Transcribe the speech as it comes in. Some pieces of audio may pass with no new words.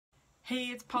Hey,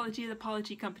 it's Paula G, the Paula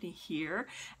G Company here,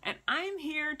 and I'm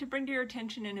here to bring to your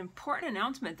attention an important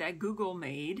announcement that Google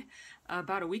made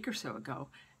about a week or so ago,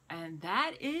 and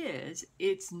that is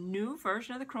its new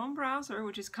version of the Chrome browser,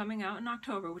 which is coming out in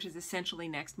October, which is essentially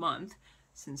next month,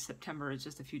 since September is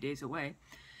just a few days away.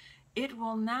 It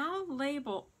will now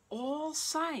label all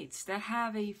sites that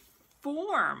have a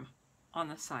form on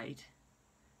the site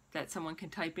that someone can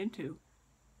type into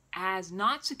as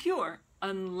not secure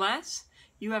unless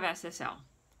you have SSL.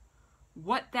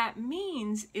 What that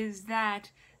means is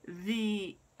that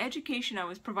the education I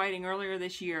was providing earlier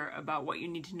this year about what you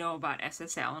need to know about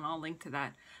SSL, and I'll link to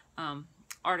that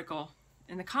article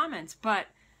in the comments, but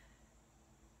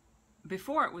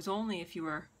before it was only if you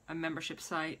were a membership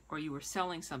site or you were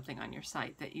selling something on your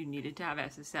site that you needed to have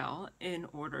SSL in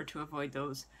order to avoid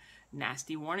those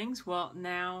nasty warnings. Well,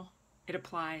 now it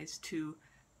applies to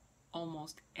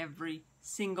almost every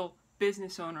single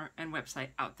business owner and website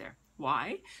out there.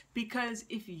 Why? Because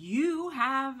if you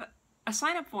have a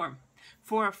sign-up form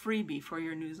for a freebie for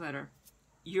your newsletter,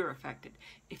 you're affected.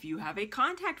 If you have a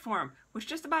contact form, which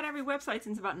just about every website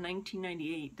since about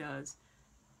 1998 does,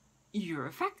 you're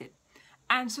affected.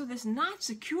 And so this not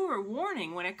secure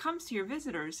warning when it comes to your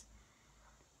visitors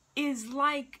is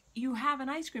like you have an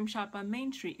ice cream shop on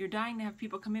Main Street. You're dying to have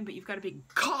people come in, but you've got a big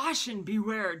caution,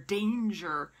 beware,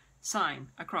 danger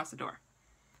sign across the door.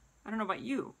 I don't know about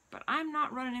you, but I'm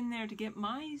not running in there to get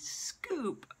my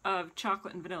scoop of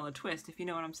chocolate and vanilla twist, if you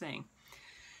know what I'm saying.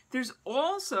 There's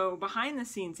also behind the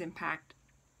scenes impact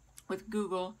with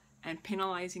Google and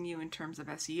penalizing you in terms of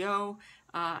SEO,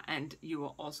 and you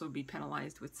will also be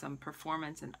penalized with some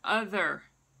performance and other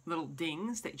little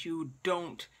dings that you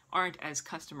aren't as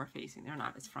customer facing. They're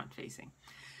not as front facing.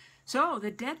 So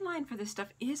the deadline for this stuff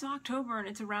is October, and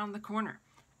it's around the corner.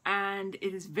 And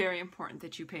it is very important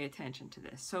that you pay attention to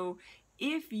this. So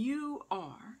if you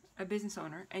are a business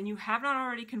owner and you have not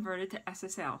already converted to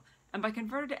SSL, and by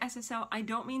converted to SSL, I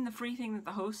don't mean the free thing that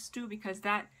the hosts do, because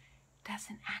that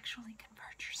doesn't actually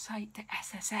convert your site to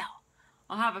SSL.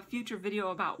 I'll have a future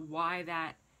video about why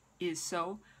that is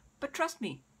so, but trust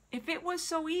me, if it was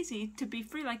so easy to be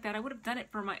free like that, I would have done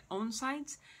it for my own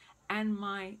sites and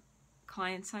my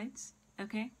client sites,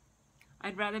 okay?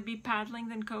 I'd rather be paddling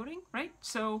than coding, right?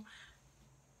 So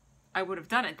I would have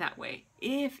done it that way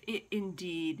if it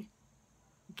indeed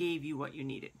gave you what you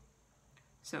needed.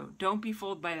 So don't be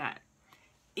fooled by that.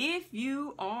 If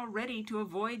you are ready to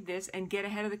avoid this and get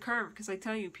ahead of the curve, because I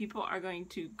tell you, people are going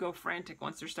to go frantic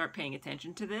once they start paying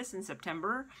attention to this in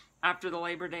September after the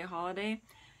Labor Day holiday,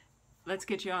 let's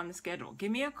get you on the schedule.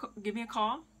 Give me a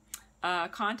call.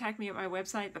 Contact me at my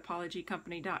website,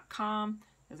 thepaulagcompany.com.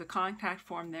 There's a contact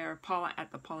form there,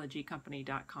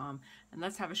 paula@thepaulagcompany.com, and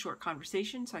let's have a short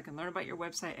conversation so I can learn about your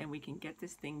website and we can get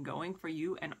this thing going for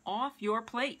you and off your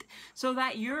plate so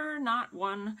that you're not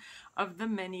one of the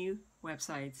many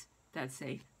websites that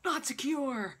say, not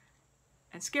secure,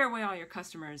 and scare away all your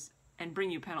customers and bring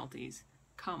you penalties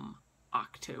come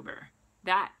October.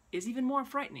 That is even more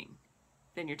frightening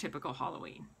than your typical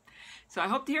Halloween. So I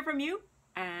hope to hear from you,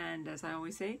 and as I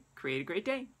always say, create a great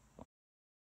day.